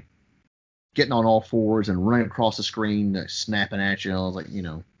and like getting on all fours and running across the screen, snapping at you. I was like,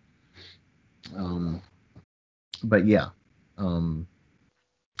 but yeah, I don't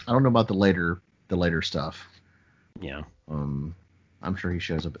know about the later stuff. Yeah. I'm sure he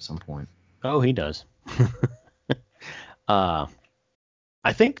shows up at some point. Oh, he does. I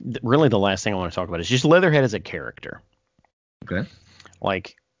think really the last thing I want to talk about is just Leatherhead as a character. Okay.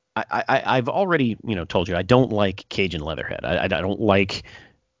 Like I've already told you I don't like Cajun Leatherhead. I don't like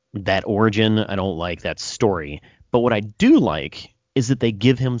that origin. I don't like that story. But what I do like is that they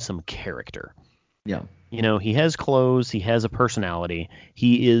give him some character. Yeah. He has clothes. He has a personality.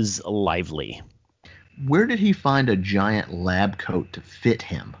 He is lively. Where did he find a giant lab coat to fit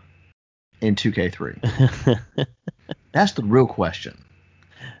him in 2K3? That's the real question.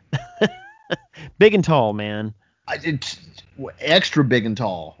 Big and tall, man. Extra big and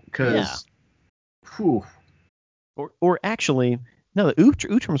tall. Because, yeah. Or actually, no, the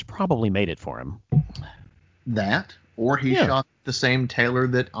Utroms probably made it for him. That, or he shot the same tailor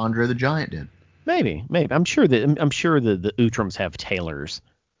that Andre the Giant did. Maybe. I'm sure the Utroms have tailors.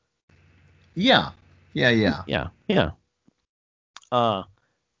 Yeah.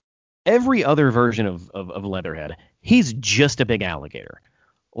 Every other version of Leatherhead, he's just a big alligator.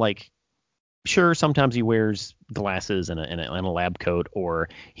 Like, sure, sometimes he wears glasses and a lab coat, or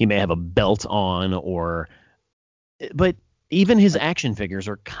he may have a belt on, but even his action figures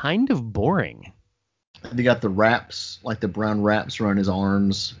are kind of boring. They got the wraps, like the brown wraps around his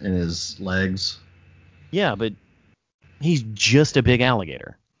arms and his legs. Yeah, but he's just a big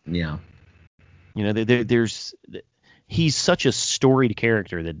alligator. Yeah. He's such a storied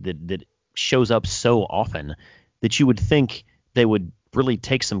character that shows up so often that you would think they would really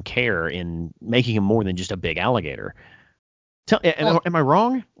take some care in making him more than just a big alligator. Am I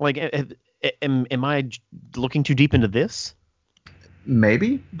wrong? Like, am I looking too deep into this?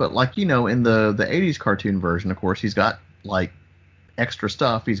 Maybe, but like in the 80s cartoon version, of course, he's got like extra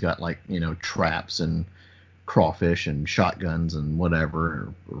stuff. He's got like traps and crawfish and shotguns and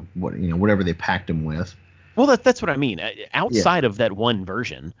whatever, or whatever they packed him with. Well, that's what I mean. Outside of that one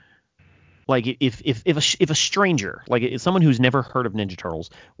version, like if a stranger, like if someone who's never heard of Ninja Turtles,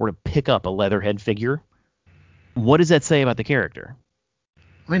 were to pick up a Leatherhead figure, what does that say about the character?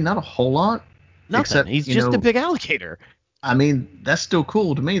 I mean, not a whole lot. Nothing. Except, he's just a big alligator. I mean, that's still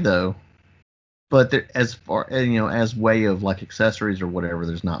cool to me, though. But there, as far as way of like accessories or whatever,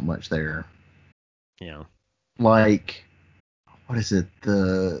 there's not much there. Yeah. Like, what is it?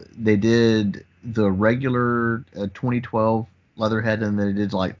 They did the regular 2012 Leatherhead, and they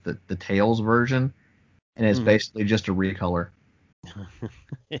did like the Tails version, and it's basically just a recolor.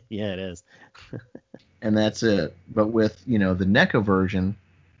 Yeah, it is. And that's it. But with the NECA version,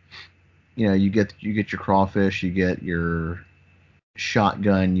 you get your crawfish, you get your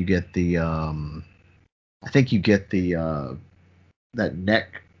shotgun, you get the I think you get the that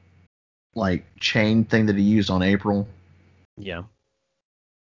neck like chain thing that he used on April. Yeah.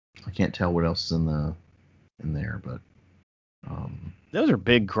 I can't tell what else is in there, but those are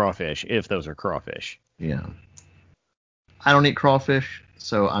big crawfish, if those are crawfish. Yeah. I don't eat crawfish,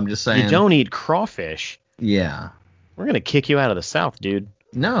 so I'm just saying. You don't eat crawfish? Yeah. We're gonna kick you out of the South, dude.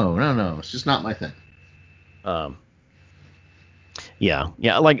 No. It's just not my thing. Yeah.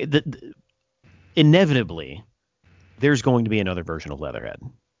 Like inevitably, there's going to be another version of Leatherhead.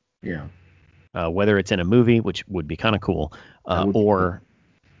 Yeah. Whether it's in a movie, which would be kind of cool, or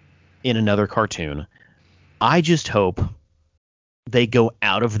in another cartoon. I just hope they go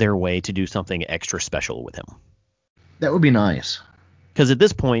out of their way to do something extra special with him. That would be nice. Because at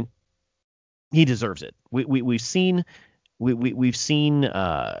this point, he deserves it. We've seen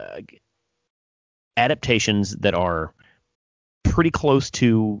adaptations that are pretty close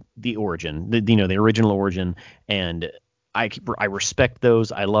to the origin, the original origin, and I respect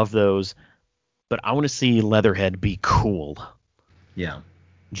those. I love those, but I want to see Leatherhead be cool. Yeah.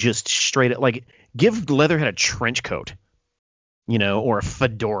 Just straight up, like, give Leatherhead a trench coat, or a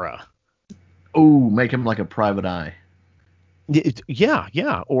fedora. Oh, make him like a private eye.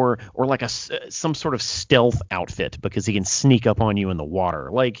 Yeah, or like some sort of stealth outfit because he can sneak up on you in the water.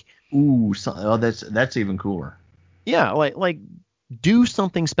 Like, that's even cooler. Yeah, like do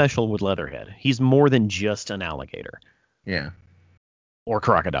something special with Leatherhead. He's more than just an alligator. Yeah. Or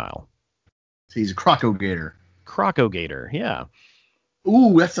crocodile. He's a crocogator. Crocogator, yeah.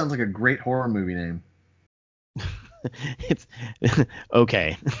 Ooh, that sounds like a great horror movie name. It's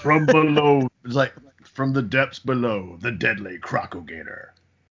okay. From below, it's like from the depths below, the deadly crocogator.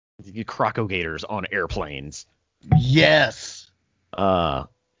 Crocogators on airplanes. Yes.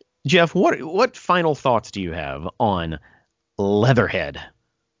 Jeff, what final thoughts do you have on Leatherhead?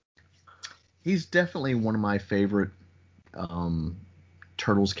 He's definitely one of my favorite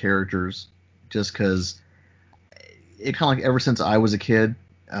Turtles characters, just because it kind of like ever since I was a kid,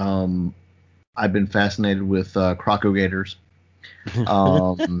 I've been fascinated with crocogators.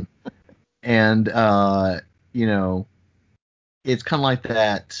 And it's kind of like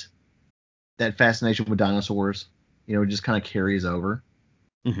that fascination with dinosaurs, just kind of carries over.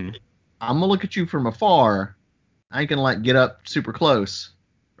 Mm-hmm. I'm gonna look at you from afar. I ain't gonna like get up super close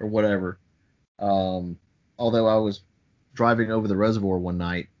or whatever. Although I was driving over the reservoir one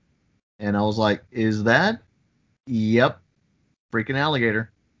night, and I was like, "Is that?" Yep, freaking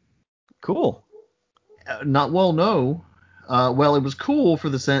alligator. Cool. No. Well, it was cool for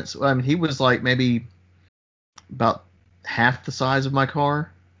the sense. I mean, he was like maybe about half the size of my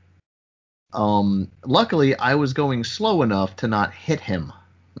car. Luckily, I was going slow enough to not hit him.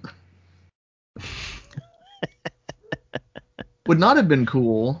 Would not have been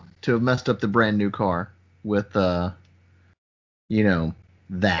cool to have messed up the brand new car with, that.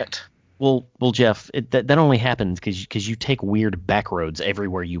 Well, Jeff, that only happens because you take weird back roads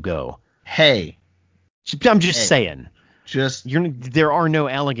everywhere you go. Hey. I'm just saying. There are no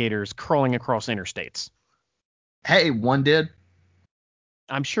alligators crawling across interstates. Hey, one did.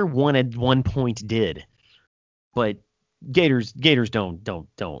 I'm sure one at one point did, but gators don't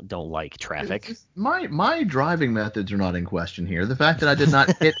like traffic. My driving methods are not in question here. The fact that I did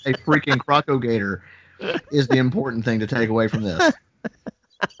not hit a freaking crocogator is the important thing to take away from this.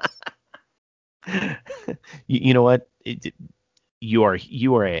 You know what? You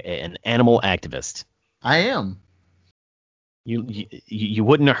are an animal activist. I am. You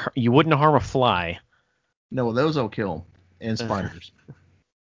wouldn't harm a fly. No, those I'll kill. And spiders.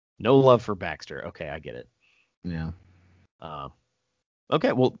 No love for Baxter. Okay, I get it. Yeah.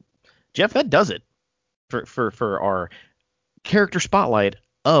 Okay, well, Jeff, that does it for our character spotlight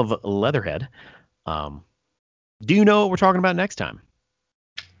of Leatherhead. Do you know what we're talking about next time?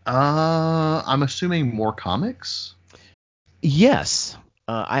 I'm assuming more comics? Yes.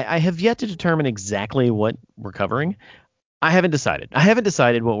 I have yet to determine exactly what we're covering. I haven't decided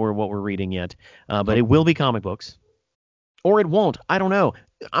what we're reading yet, but it will be comic books. Or it won't. I don't know.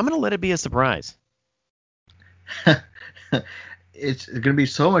 I'm going to let it be a surprise. It's going to be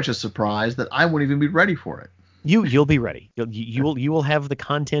so much a surprise that I won't even be ready for it. You'll be ready. You will have the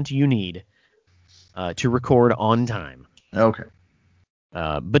content you need. to record on time. Okay.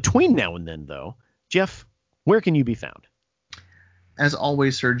 Between now and then, though, Jeff, where can you be found? As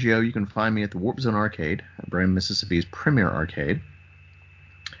always, Sergio, you can find me at the Warp Zone Arcade, Brandon, Mississippi's premier arcade.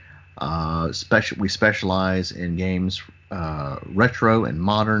 We specialize in games retro and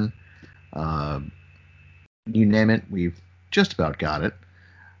modern. You name it, we've just about got it.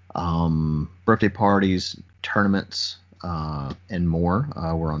 Birthday parties, tournaments, and more.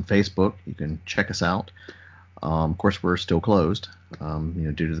 We're on Facebook. You can check us out. Of course, we're still closed,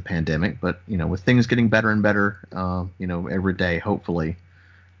 due to the pandemic. But with things getting better and better, every day, hopefully,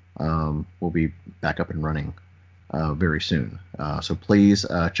 we'll be back up and running very soon. So please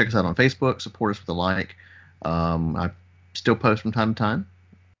check us out on Facebook. Support us with a like. I still post from time to time,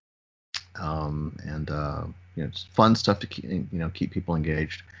 and it's fun stuff to keep people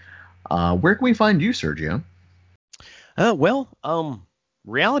engaged. Where can we find you, Sergio?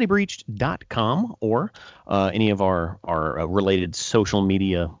 RealityBreached.com or any of our related social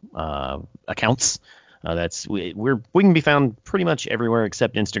media accounts. We can be found pretty much everywhere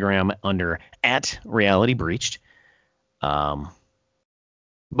except Instagram under @RealityBreached.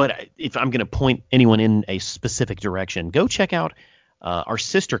 But if I'm going to point anyone in a specific direction, go check out our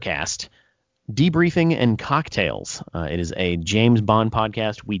sister cast, Debriefing and Cocktails. It is a James Bond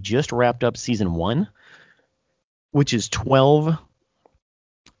podcast. We just wrapped up season 1, which is 12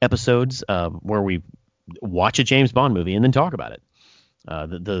 episodes where we watch a James Bond movie and then talk about it.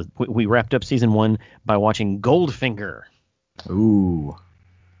 We wrapped up season 1 by watching Goldfinger. Ooh,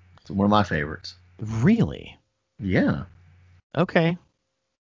 it's one of my favorites. Really? Yeah. Okay.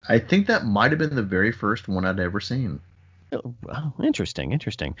 I think that might have been the very first one I'd ever seen. Oh,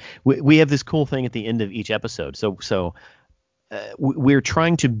 interesting. We have this cool thing at the end of each episode. So we're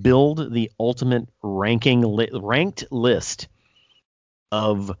trying to build the ultimate ranked list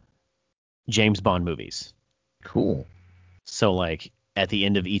of James Bond movies. Cool. So like at the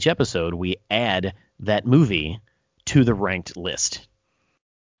end of each episode, we add that movie to the ranked list.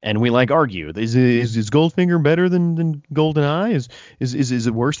 And we argue, is Goldfinger better than GoldenEye? Is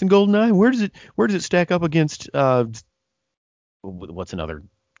it worse than GoldenEye? Where does it stack up against what's another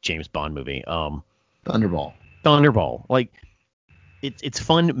James Bond movie? Thunderball. It's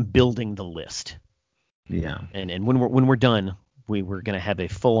fun building the list. Yeah. And when we're done, we're going to have a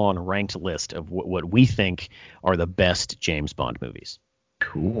full-on ranked list of what we think are the best James Bond movies.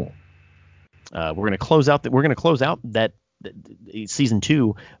 Cool. We're going to close out that season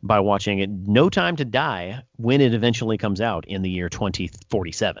 2 by watching No Time to Die when it eventually comes out in the year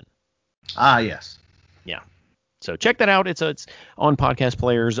 2047. Ah, yes. Yeah. So check that out. It's on podcast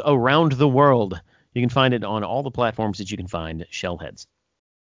players around the world. You can find it on all the platforms that you can find Shellheads.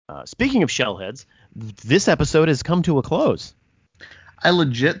 Speaking of Shellheads, this episode has come to a close. I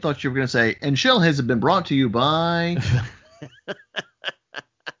legit thought you were going to say, and Shellheads have been brought to you by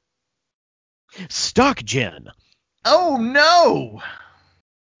Stock Gen. Oh, no.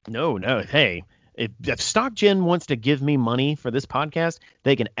 No. Hey, if Stock Gen wants to give me money for this podcast,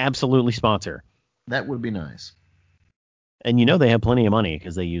 they can absolutely sponsor. That would be nice. And they have plenty of money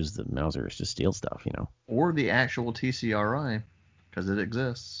because they use the Mausers to steal stuff, Or the actual TCRI, because it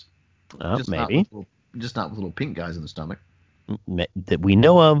exists. Maybe. Just not with little pink guys in the stomach. That we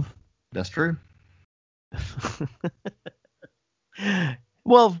know of. That's true.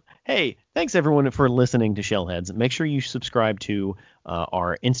 Well, hey, thanks everyone for listening to Shellheads. Make sure you subscribe to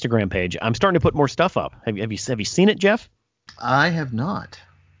our Instagram page. I'm starting to put more stuff up. Have you seen it, Jeff? I have not.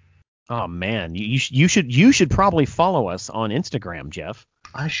 Oh man, you should probably follow us on Instagram, Jeff.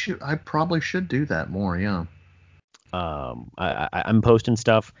 I probably should do that more. Yeah. I'm posting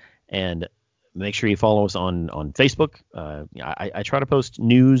stuff, and make sure you follow us on Facebook. I try to post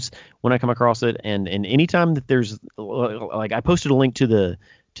news when I come across it, and anytime that there's I posted a link to the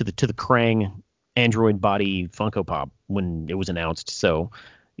Krang Android body Funko Pop when it was announced, so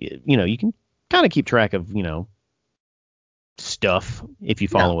you can kind of keep track of stuff if you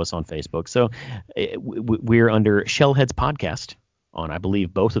follow us on Facebook. So we're under Shellheads Podcast on, I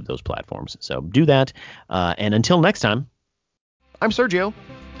believe, both of those platforms. So do that, and until next time, I'm Sergio.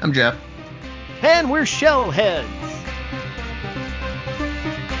 I'm Jeff. And we're Shellheads.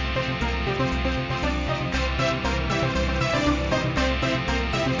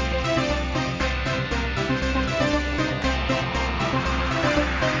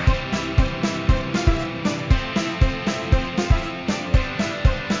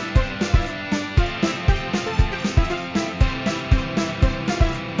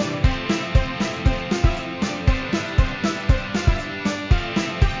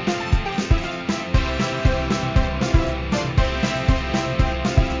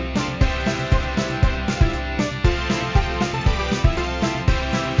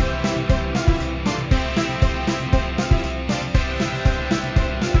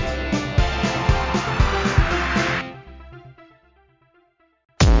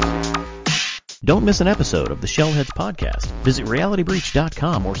 Don't miss an episode of the Shellheads Podcast. Visit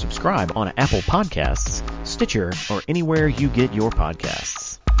realitybreach.com or subscribe on Apple Podcasts, Stitcher, or anywhere you get your podcasts.